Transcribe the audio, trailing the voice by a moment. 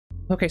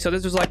Okay, so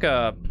this was like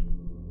a...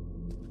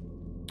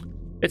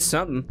 It's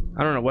something.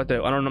 I don't know what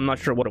the... I'm not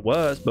sure what it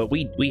was, but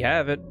we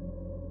have it.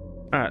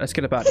 Alright, let's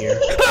get up out of here.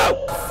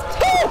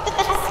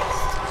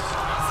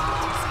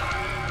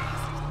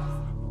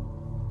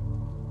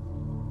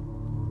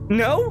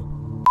 No?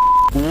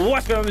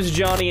 What's up, this is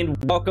Johnny, and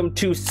welcome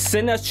to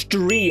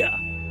Sinistria.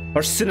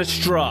 Or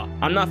Sinistra.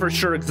 I'm not for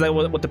sure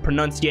exactly what the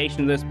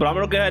pronunciation of this, but I'm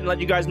gonna go ahead and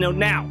let you guys know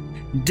now.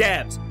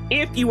 Devs,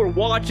 if you were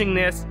watching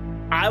this,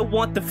 I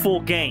want the full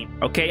game,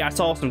 okay? I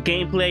saw some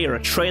gameplay or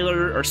a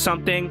trailer or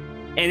something,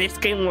 and this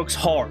game looks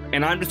hard.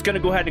 And I'm just gonna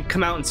go ahead and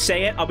come out and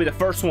say it. I'll be the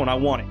first one. I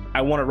want it.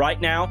 I want it right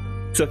now.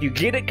 So if you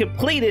get it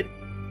completed,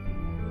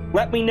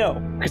 let me know,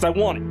 because I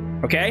want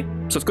it, okay?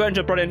 So let's go ahead and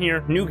jump right in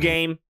here. New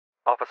game.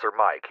 Officer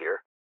Mike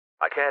here.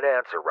 I can't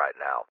answer right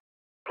now.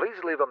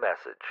 Please leave a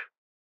message.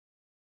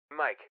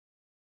 Mike,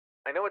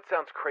 I know it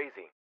sounds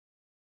crazy,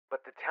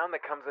 but the town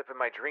that comes up in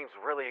my dreams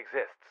really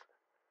exists.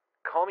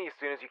 Call me as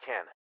soon as you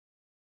can.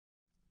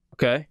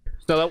 Okay.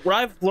 So what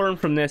I've learned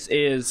from this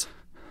is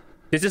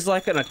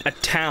like a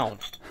town.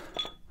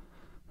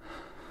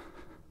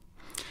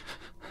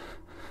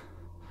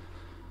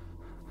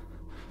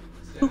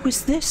 Who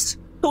is this?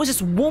 Who is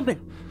this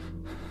woman?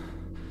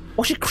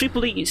 Why's she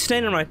creepily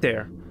standing right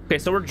there? Okay,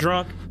 so we're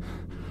drunk.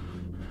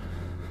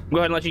 Go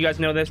ahead and let you guys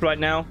know this right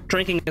now.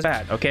 Drinking is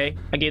bad, okay?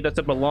 I gave this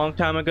up a long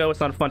time ago. It's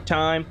not a fun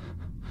time.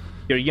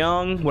 You're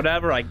young,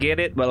 whatever, I get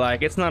it, but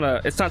like it's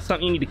not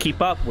something you need to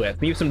keep up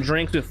with. Maybe some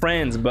drinks with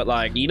friends, but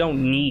like you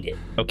don't need it,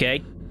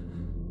 okay?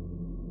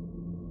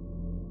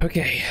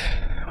 Okay.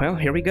 Well,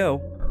 here we go.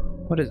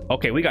 What is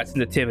okay, we got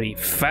sensitivity.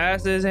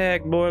 Fast as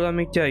heck, boy, let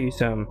me tell you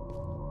something.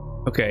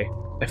 Okay.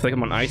 I feel like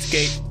I'm on ice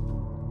skate.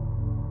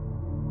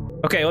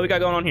 Okay, what we got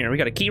going on here? We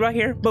got a key right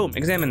here. Boom,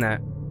 examine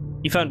that.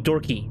 You found door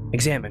key.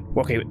 Examine.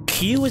 Okay,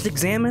 Q is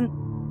examine?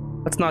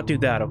 Let's not do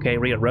that, okay?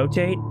 We're gonna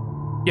rotate.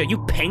 Yeah,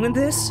 you painted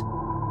this?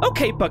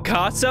 Okay,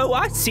 Picasso,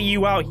 I see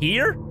you out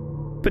here.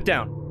 Put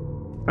down.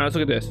 All right, let's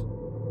look at this.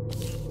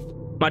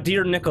 My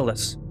dear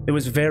Nicholas, it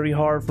was very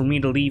hard for me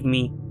to leave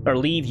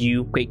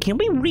you. Wait, can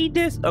we read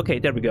this? Okay,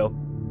 there we go.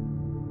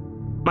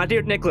 My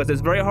dear Nicholas, it's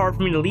very hard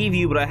for me to leave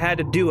you, but I had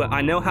to do it.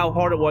 I know how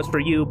hard it was for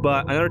you,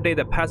 but another day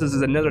that passes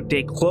is another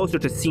day closer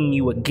to seeing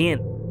you again.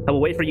 I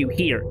will wait for you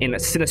here in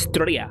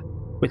Sinistria.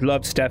 With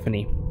love,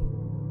 Stephanie.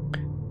 I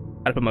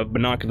had to put my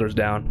binoculars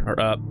down or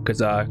up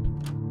because I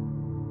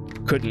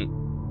couldn't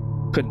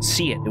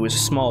see it. It was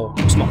small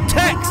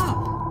text.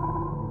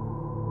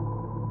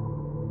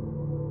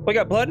 We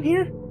got blood in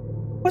here?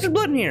 What's there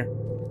blood in here?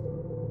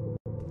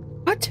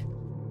 What?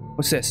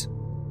 What's this?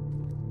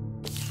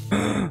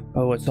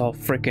 Oh, it's all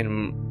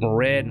freaking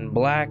red and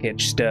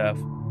blackish stuff.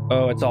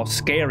 Oh, it's all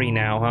scary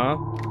now, huh?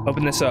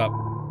 Open this up.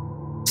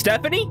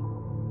 Stephanie?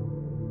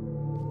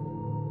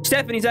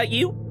 Stephanie, is that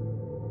you?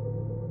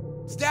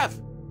 Steph!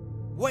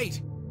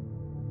 Wait!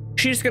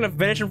 She's just gonna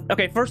finish.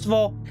 Okay, first of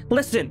all,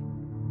 listen.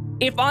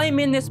 If I'm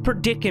in this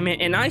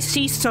predicament and I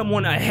see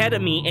someone ahead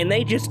of me and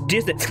they just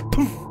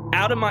poof,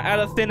 out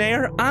of thin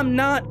air, I'm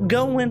not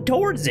going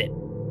towards it.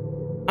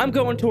 I'm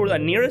going toward the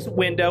nearest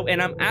window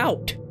and I'm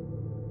out.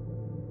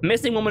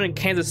 Missing woman in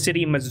Kansas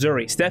City,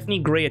 Missouri. Stephanie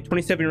Gray, a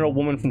 27-year-old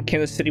woman from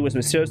Kansas City, was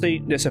mysteriously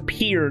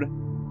disappeared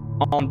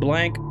on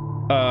blank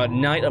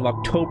night of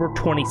October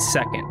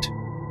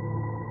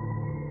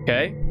 22nd.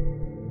 Okay.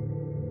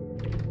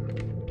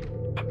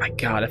 Oh my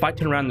god, if I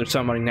turn around and there's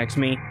somebody next to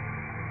me.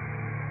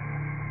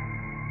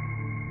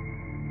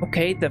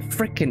 Okay, the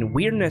freaking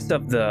weirdness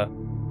of the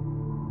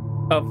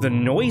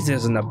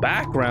noises in the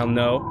background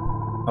though.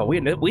 Oh, we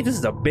this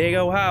is a big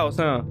old house,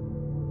 huh?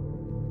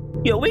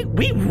 Yo, we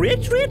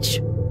rich?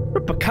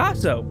 We're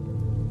Picasso.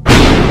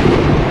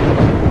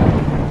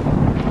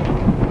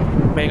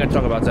 We ain't gonna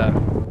talk about that. We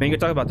ain't gonna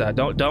talk about that.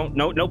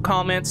 No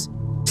comments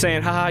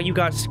saying, haha, you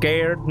got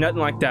scared. Nothing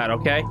like that,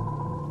 okay?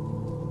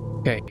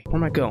 Okay, where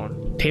am I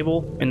going?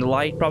 Table in the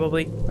light,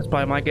 probably? That's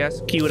probably my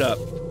guess. Cue it up.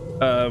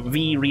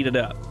 V, read it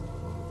up.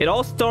 It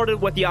all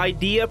started with the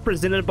idea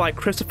presented by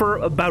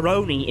Christopher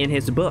Baroni in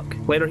his book.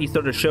 Later, he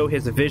started to show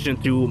his vision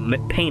through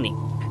painting.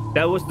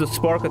 That was the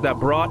spark that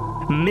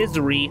brought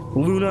Misery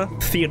Luna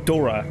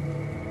Theodora.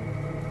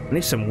 And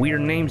there's some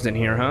weird names in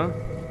here, huh?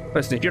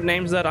 Listen, if your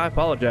name's that, I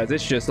apologize.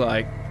 It's just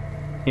like,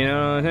 you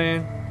know what I'm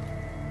saying?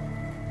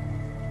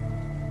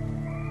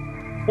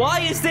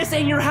 Why is this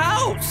in your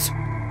house?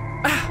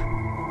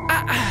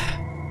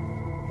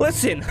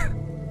 Listen,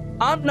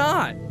 I'm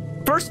not.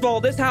 First of all,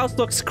 this house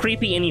looks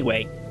creepy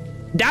anyway.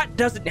 That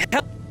doesn't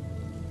help.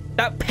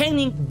 That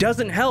painting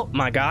doesn't help,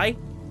 my guy.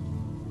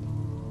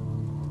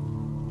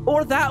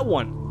 Or that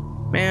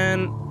one.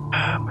 Man, oh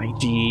my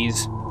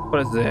jeez.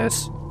 What is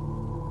this?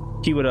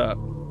 Cue it up.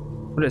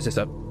 What is this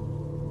up?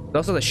 It's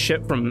also the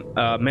ship from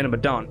Man of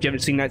Medan. If you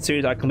haven't seen that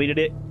series, I completed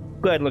it.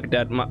 Go ahead and look at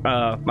that.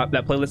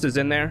 That playlist is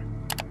in there.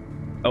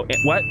 Oh,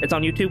 what? It's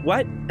on YouTube?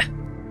 What?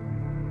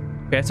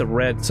 Okay, it's a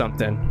red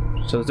something.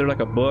 So is there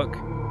like a book?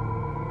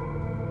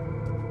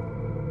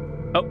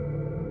 Oh,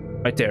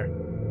 right there.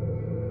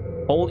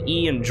 Hold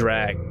E and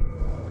drag.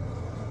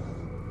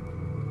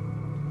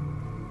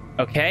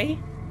 Okay.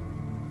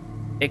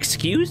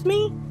 Excuse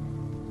me?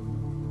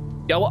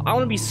 Yeah, well, I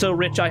want to be so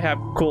rich I have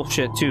cool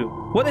shit too.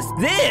 What is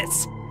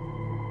this?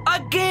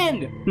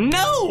 Again!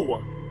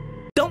 No!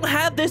 Don't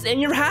have this in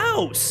your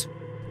house!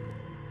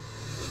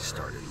 We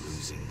started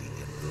losing the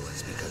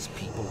influence because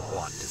people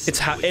want to see It's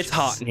hot. It's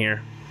hot in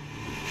here.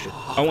 should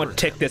I want to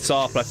take this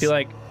off, but I feel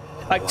like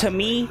to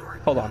me,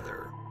 hold on.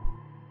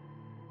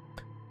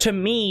 To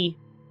me,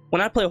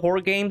 when I play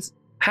horror games,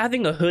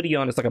 having a hoodie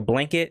on is like a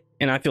blanket,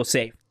 and I feel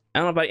safe. I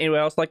don't know about anyone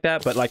else like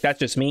that, but like that's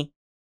just me.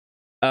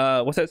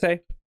 What's that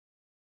say?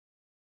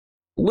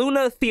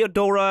 Luna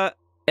Theodora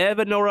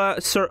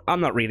Evanora Sir.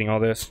 I'm not reading all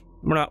this.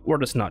 We're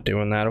just not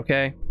doing that,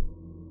 okay?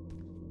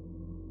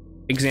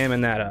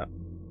 Examine that up.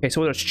 Okay,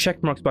 so there's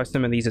check marks by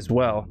some of these as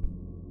well.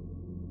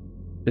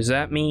 Does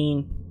that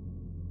mean?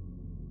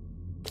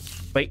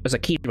 Wait, there's a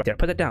key right there.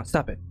 Put that down.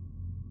 Stop it.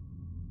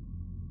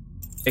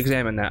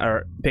 Examine that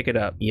or pick it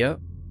up. Yep.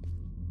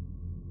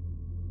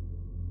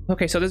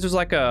 Okay, so this was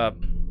like a.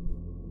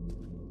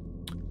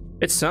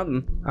 It's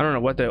something. I don't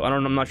know what the.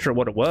 I'm not sure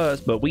what it was,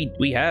 but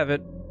we have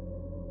it.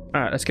 All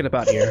right, let's get up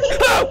out of here.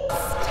 Oh!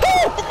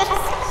 Oh!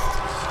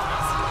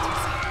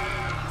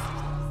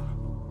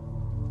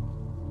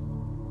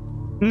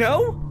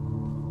 No?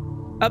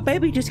 A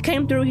baby just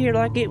came through here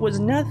like it was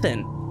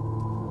nothing.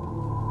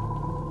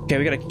 Okay,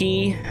 we got a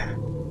key.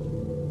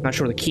 Not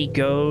sure where the key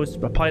goes,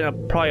 but probably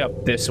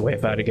up this way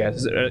if I had to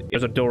guess.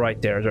 There's a door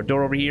right there. Is there a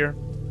door over here?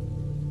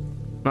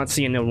 Not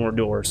seeing no more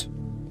doors.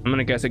 I'm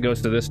gonna guess it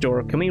goes to this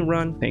door. Can we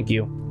run? Thank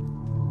you.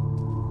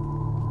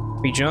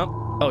 We jump?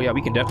 Oh yeah,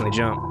 we can definitely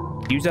jump.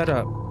 Use that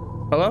up.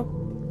 Hello?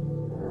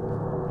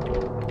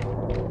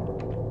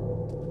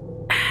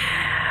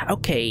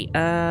 Okay,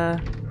 I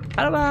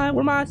don't know.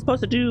 What am I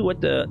supposed to do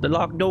with the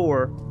locked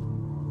door?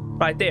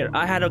 Right there.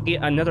 I had to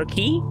get another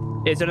key?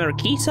 Is there another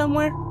key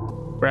somewhere?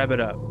 Grab it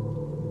up.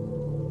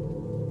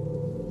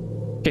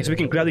 Okay, so we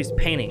can grab these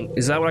paintings.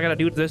 Is that what I gotta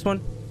do to this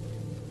one?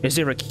 Is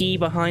there a key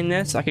behind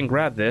this? I can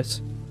grab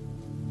this.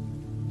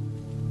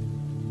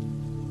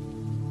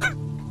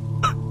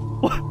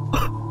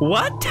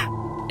 What?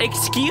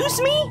 Excuse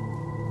me?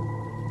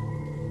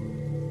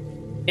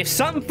 If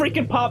something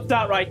freaking pops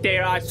out right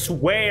there, I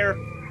swear.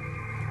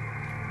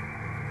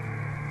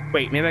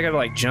 Wait, maybe I gotta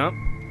like jump?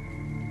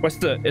 Is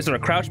there a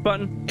crouch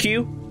button?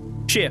 Q?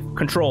 Shift,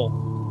 control.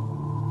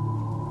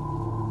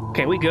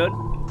 Okay, we good.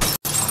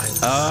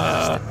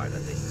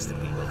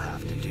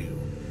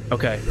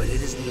 Okay.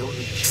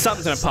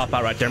 Something's gonna pop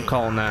out right there, I'm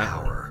calling that.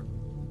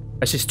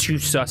 That's just too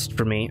sus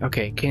for me.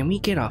 Okay, can we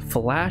get a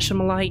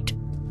flashlight?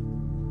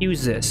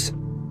 Use this.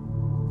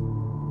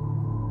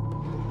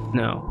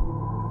 No.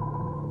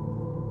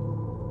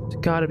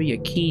 There's gotta be a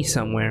key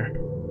somewhere.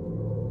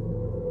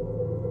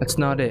 That's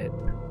not it.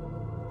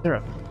 There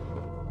a...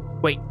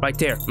 Wait, right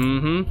there.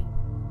 Mm-hmm.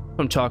 What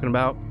I'm talking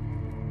about.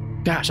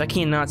 Gosh, I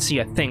cannot see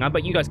a thing. I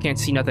bet you guys can't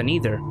see nothing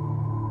either.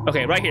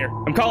 Okay, right here.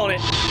 I'm calling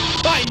it.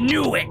 I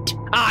knew it!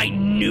 I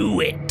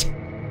knew it!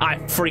 I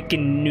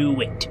freaking knew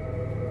it.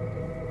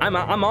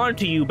 I'm on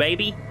to you,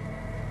 baby.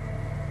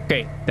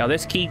 Okay, now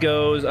this key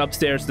goes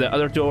upstairs to the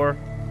other door.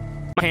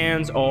 My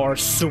hands are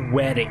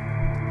sweating.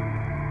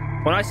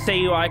 When I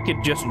say I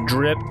could just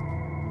drip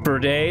for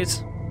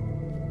days,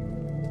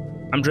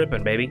 I'm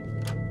dripping, baby.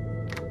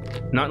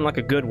 Not in like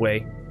a good way.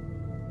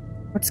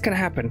 What's gonna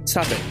happen?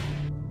 Stop it.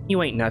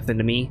 You ain't nothing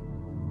to me.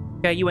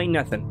 Yeah, you ain't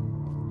nothing.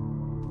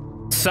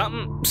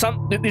 Something.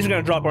 These are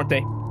gonna drop, aren't they?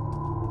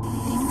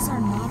 Things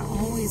are not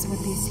always what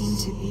they seem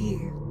to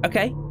be.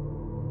 Okay.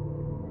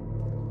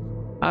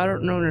 I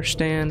don't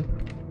understand.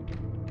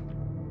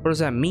 What does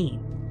that mean?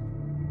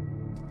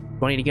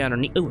 Do I need to get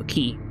underneath? Ooh, a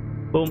key.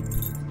 Boom.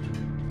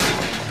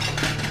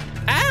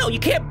 Ow! You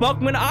can't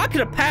bunk me. I could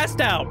have passed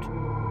out.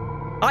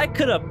 I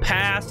could have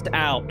passed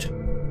out.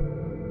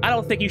 I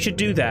don't think you should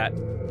do that.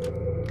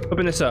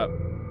 Open this up.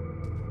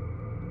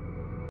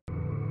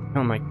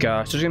 Oh my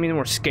gosh, there's gonna be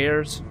more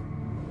scares.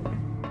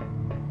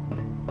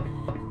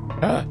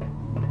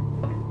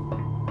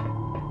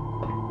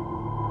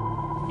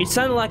 It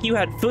sounded like you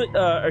had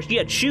or you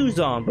had shoes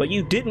on, but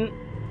you didn't.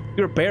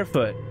 You were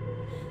barefoot.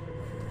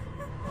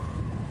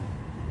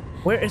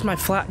 Where is my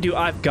Dude,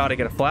 I've got to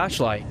get a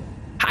flashlight.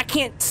 I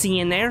can't see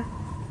in there.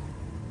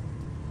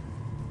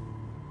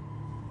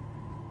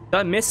 Did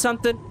I miss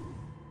something?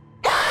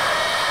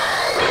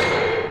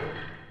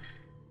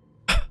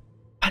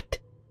 What?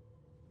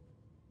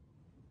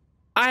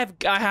 I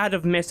had to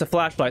have missed a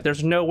flashlight.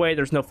 There's no way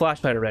there's no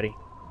flashlight already.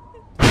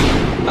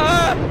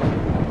 Ah!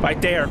 Right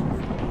there.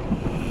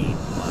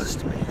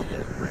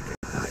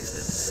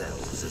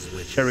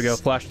 There we go,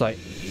 flashlight.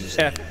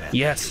 F.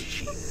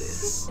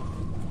 Yes.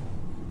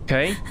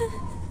 Okay.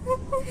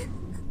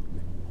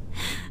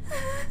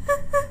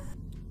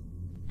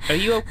 Are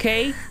you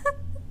okay?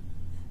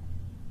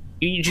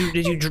 Did you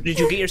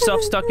get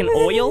yourself stuck in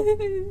oil?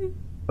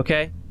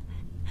 Okay.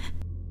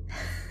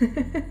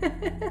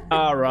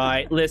 All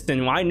right.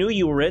 Listen, I knew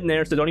you were in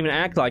there, so don't even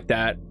act like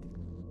that.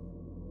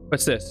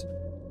 What's this?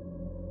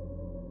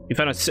 You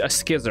found a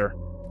skizzer.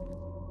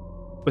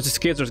 What's the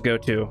skizzers go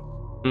to?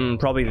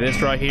 Probably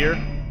this right here.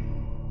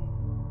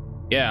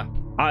 Yeah.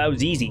 Oh, that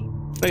was easy.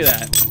 Look at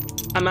that.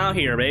 I'm out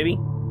here, baby.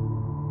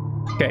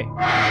 Okay.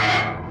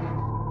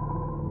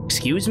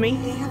 Excuse me?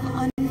 They have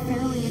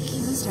unfairly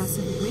accused us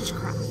of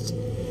witchcraft.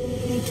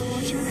 They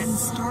tortured and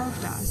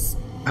starved us.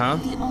 Huh?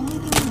 The only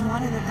thing we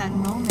wanted at that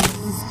moment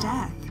was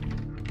death.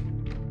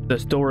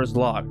 This door is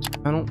locked.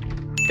 I don't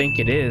think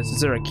it is.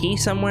 Is there a key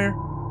somewhere?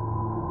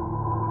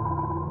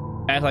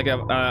 Act like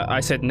I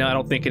said no, I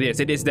don't think it is.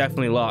 It is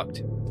definitely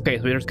locked. Okay,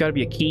 so there's got to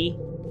be a key.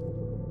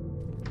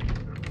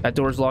 That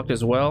door's locked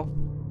as well.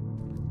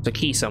 There's a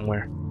key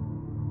somewhere.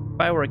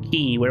 If I were a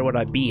key, where would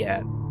I be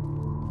at?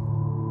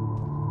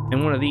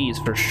 In one of these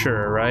for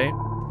sure, right?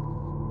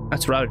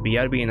 That's where I would be.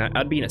 I'd be in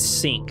a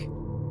sink.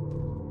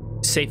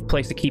 Safe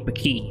place to keep a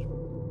key.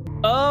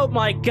 Oh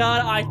my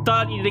god, I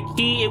thought I needed a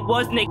key. It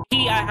wasn't a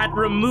key. I had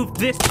removed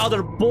this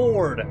other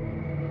board.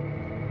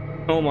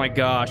 Oh my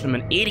gosh, I'm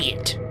an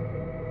idiot.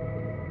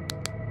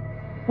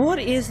 What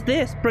is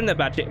this? Bring that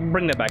back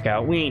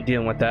out. We ain't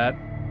dealing with that.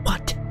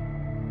 What?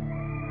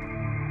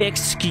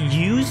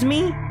 Excuse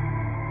me?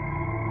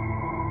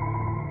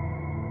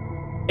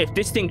 If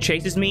this thing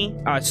chases me,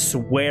 I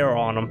swear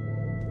on him.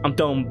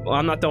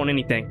 I'm not throwing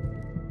anything.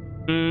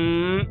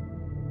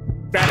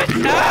 Grab it.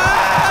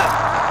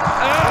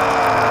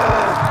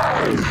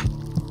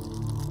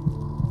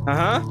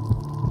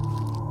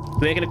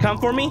 You ain't gonna come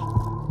for me?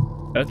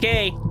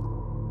 Okay.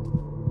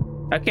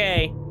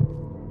 Okay.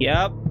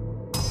 Yep.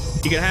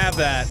 You can have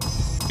that.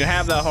 You can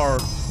have that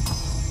heart.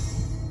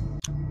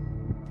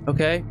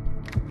 Okay.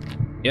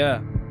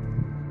 Yeah.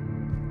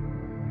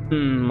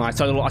 I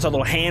saw a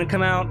little hand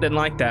come out. Didn't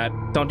like that.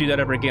 Don't do that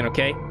ever again,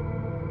 okay?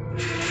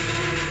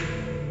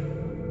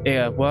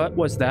 Yeah, what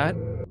was that?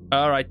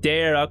 All right,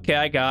 there. Okay,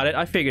 I got it.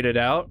 I figured it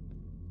out.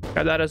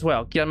 Grab that as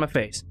well. Get out of my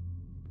face.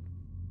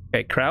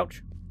 Okay,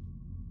 crouch.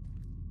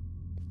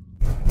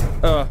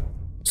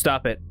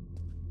 Stop it.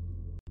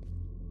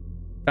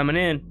 Coming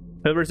in.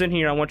 Whoever's in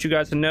here, I want you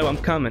guys to know I'm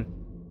coming.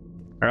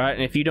 All right,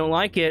 and if you don't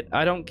like it,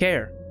 I don't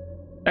care.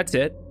 That's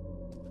it.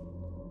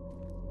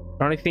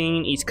 The only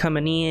thing is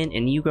coming in,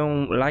 and you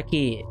gon' like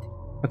it.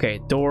 Okay,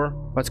 door.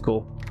 That's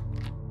cool.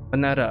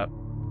 Open that up.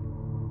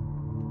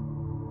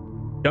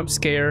 Jump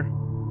scare.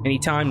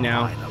 Anytime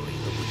now. Finally,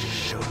 the witches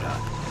showed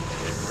up.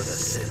 For the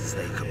sins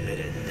they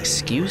committed.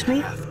 Excuse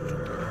me? I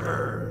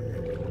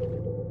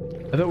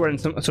thought we're in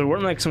we're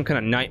in like some kind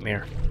of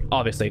nightmare.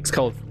 Obviously, it's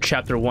called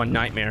Chapter 1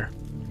 Nightmare.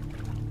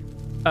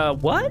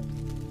 What?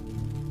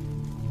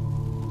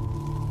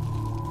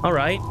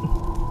 Alright.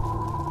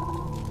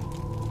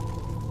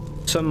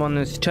 Something on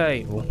this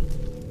table.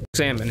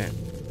 Examine it.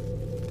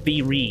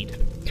 Be read.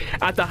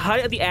 At the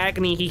height of the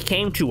agony he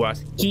came to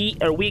us. We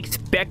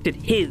expected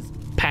his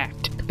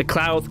pact. The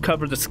clouds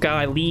covered the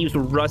sky, leaves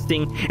were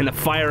rusting, and the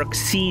fire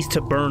ceased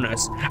to burn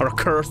us. Our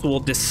curse will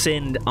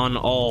descend on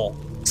all.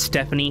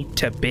 Stephanie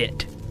to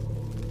bit.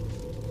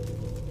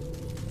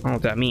 I don't know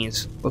what that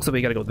means. Looks like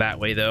we gotta go that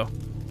way, though.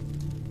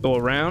 Go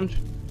around.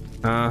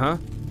 Uh-huh.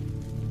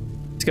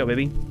 Let's go,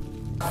 baby.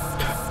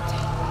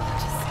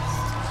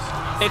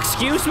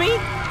 Excuse me?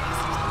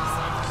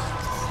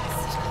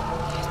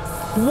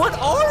 What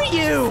are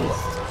you?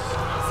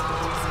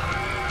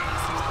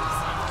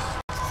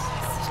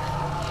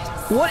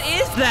 What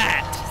is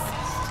that?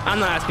 I'm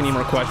not asking any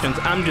more questions.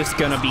 I'm just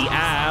gonna be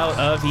out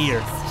of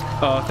here.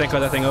 Oh, thank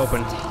God that thing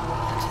opened.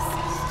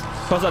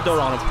 Close that door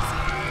on him.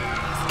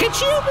 Can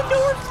she open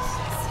doors?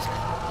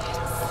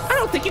 I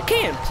don't think you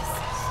can.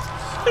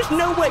 There's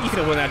no way you can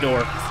open that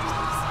door.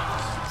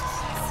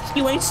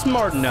 You ain't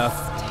smart enough.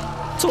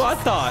 That's what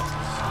I thought.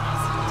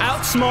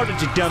 Outsmarted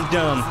you,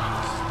 dumb.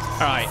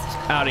 Alright,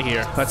 out of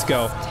here. Let's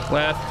go.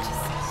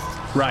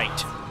 Left.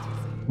 Right.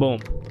 Boom.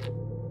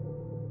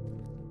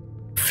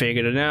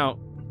 Figured it out.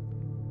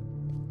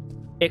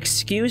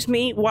 Excuse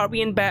me? Why are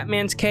we in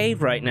Batman's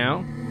cave right now?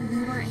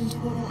 We were in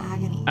total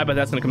agony. I bet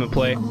that's gonna come into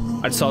play.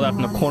 I saw that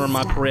from the corner of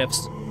my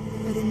periffs.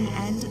 But in the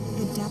end,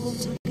 the devil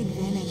took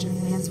advantage of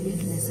man's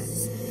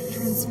weaknesses,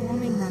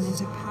 transforming them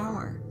into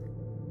power.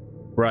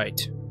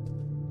 Right.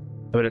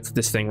 But it's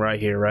this thing right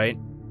here, right?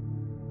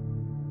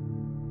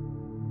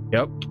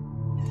 Yep.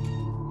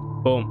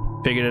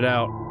 Boom. Figured it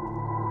out.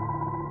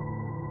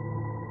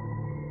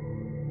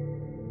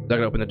 Is that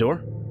gonna open the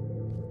door?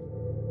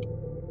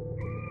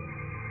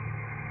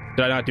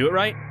 Did I not do it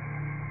right?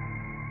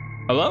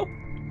 Hello?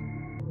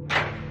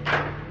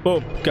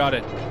 Boom. Got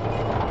it.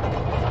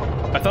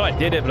 I thought I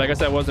did it, but I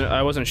guess I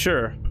wasn't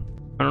sure.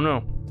 I don't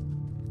know.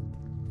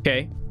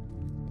 Okay.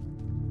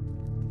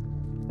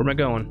 Where am I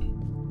going?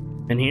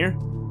 In here?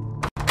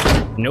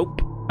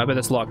 Nope. I bet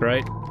that's locked,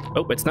 right?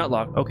 Oh, it's not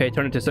locked. Okay,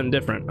 turn it to something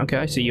different. Okay,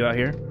 I see you out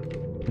here.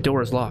 The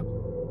door is locked.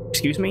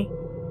 Excuse me?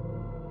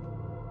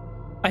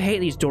 I hate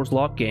these doors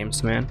locked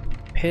games, man.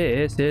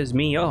 Pisses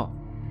me off.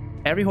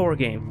 Every horror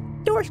game.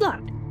 Door's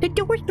locked. The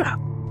door's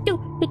locked.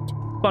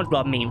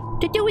 SpongeBob meme.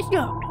 The door is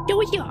locked. The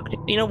door is locked.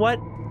 You know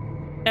what?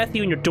 F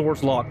you and your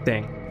door's locked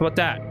thing. How about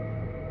that?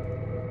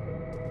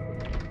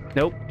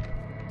 Nope.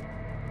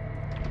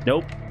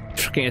 Nope.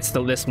 Okay, it's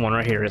still this one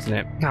right here, isn't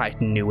it? I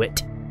knew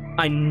it.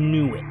 I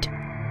knew it.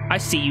 I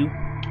see you.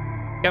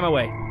 Get my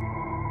way.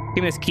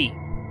 Give me this key.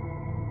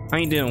 I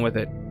ain't dealing with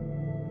it.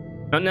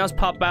 Nothing else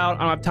pop out. I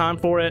don't have time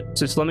for it.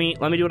 So just let me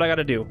do what I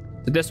gotta do.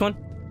 Is it this one?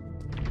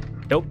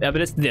 Nope, but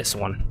it's this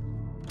one.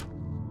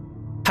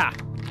 Ha!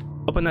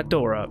 Open that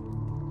door up.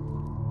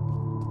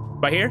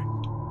 Right here?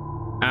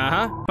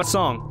 Uh-huh. What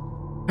song?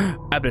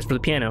 I bet it's for the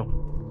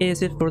piano.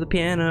 Is it for the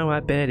piano? I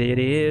bet it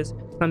is.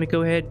 Let me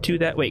go ahead to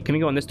that. Wait, can we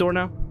go on this door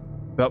now?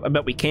 Well, I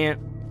bet we can't.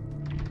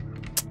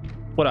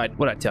 What'd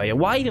I tell you?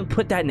 Why even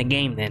put that in the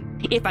game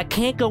then? If I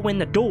can't go in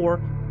the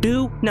door,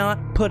 do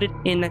not put it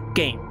in the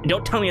game. And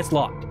don't tell me it's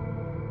locked.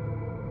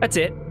 That's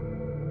it.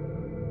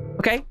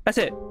 Okay, that's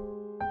it.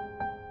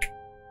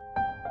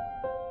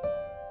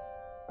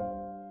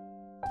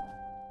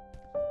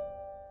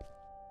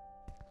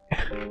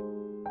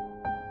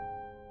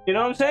 You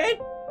know what I'm saying?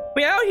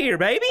 We out here,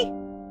 baby.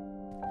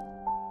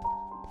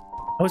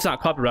 Oh, it's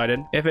not copyrighted.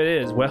 If it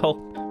is, well,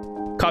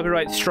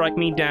 copyright strike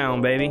me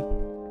down, baby.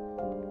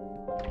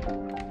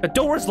 The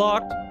door's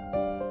locked.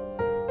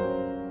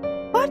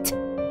 What?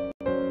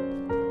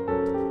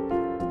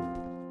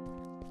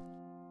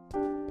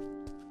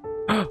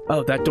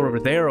 Oh, that door over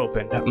there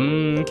opened.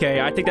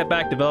 Okay, I take that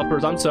back,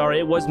 developers. I'm sorry.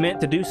 It was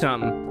meant to do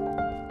something.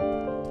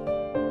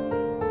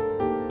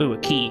 Ooh, a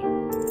key.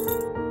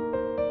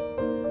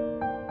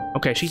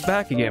 Okay, she's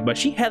back again, but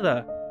she kind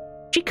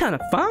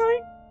of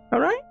fine. All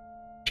right.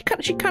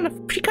 She kind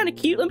of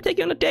cute. Let me take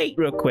you on a date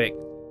real quick.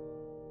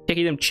 Take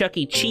you to them Chuck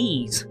E.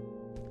 Cheese.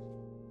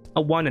 I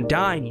want to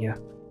dine you.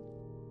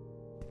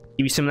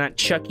 Give you some of that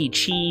Chuck E.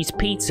 Cheese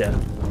pizza.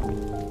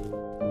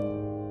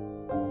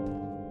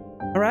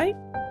 All right.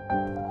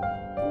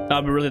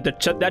 But really, that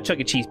Chuck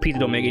E. Cheese pizza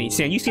don't make any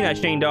sense. You seen that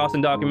Shane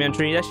Dawson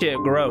documentary? That shit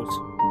gross.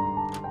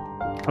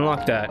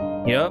 Unlock that.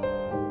 Yep.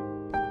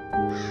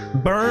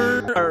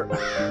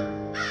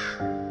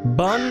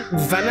 Bon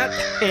Venet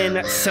in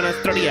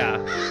Sinistria.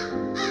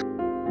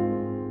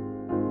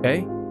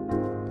 Okay.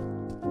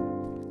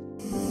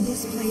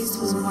 This place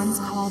was once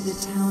called the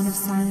Town of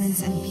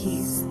Silence and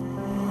Peace.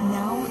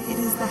 Now it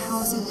is the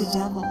House of the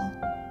Devil.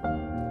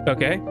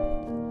 Okay.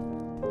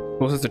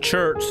 Well, this is a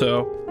church,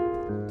 so...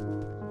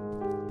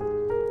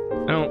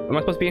 Am I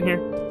supposed to be in here?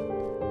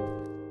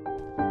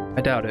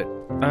 I doubt it.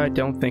 I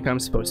don't think I'm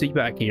supposed to be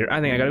back here.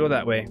 I think I gotta go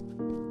that way.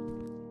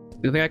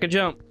 Do you think I could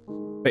jump?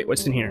 Wait,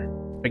 what's in here?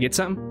 Did I get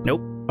something?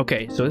 Nope.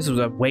 Okay, so this was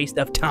a waste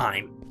of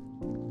time.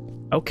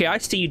 Okay, I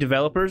see you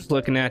developers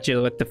looking at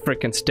you with the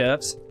frickin'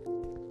 stuffs.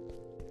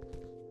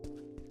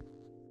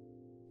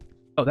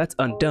 Oh, that's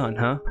undone,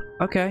 huh?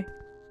 Okay.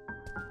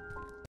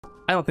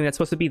 I don't think that's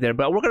supposed to be there,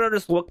 but we're gonna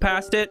just look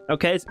past it.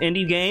 Okay, it's an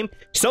indie game.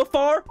 So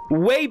far,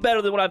 way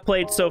better than what I've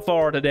played so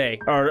far today.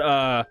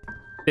 Or,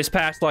 this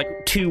past, like,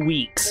 2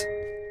 weeks.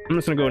 I'm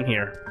just gonna go in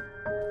here.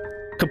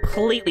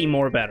 Completely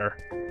more better.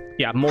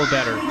 Yeah, more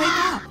better.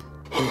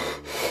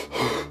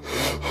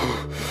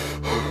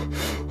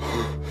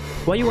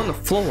 Why are you on the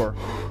floor?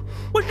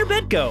 Where'd your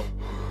bed go?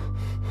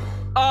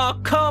 Oh,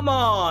 come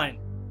on!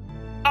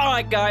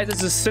 Alright guys,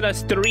 this is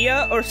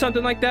Sinistria or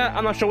something like that.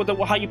 I'm not sure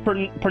how you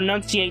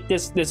pronunciate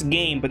this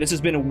game, but this has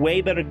been a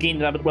way better game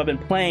than I've been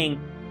playing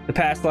the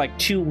past like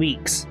 2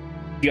 weeks.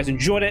 If you guys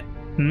enjoyed it,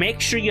 make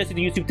sure you guys do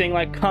the YouTube thing,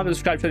 like, comment,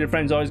 subscribe, tell your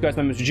friends. Always guys,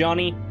 my name is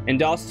Johnny,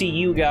 and I'll see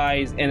you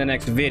guys in the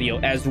next video,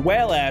 as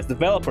well as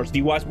developers. If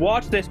you guys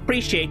watch this,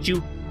 appreciate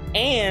you,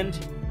 and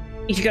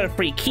if you got a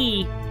free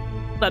key,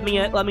 let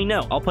me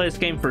know. I'll play this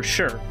game for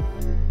sure.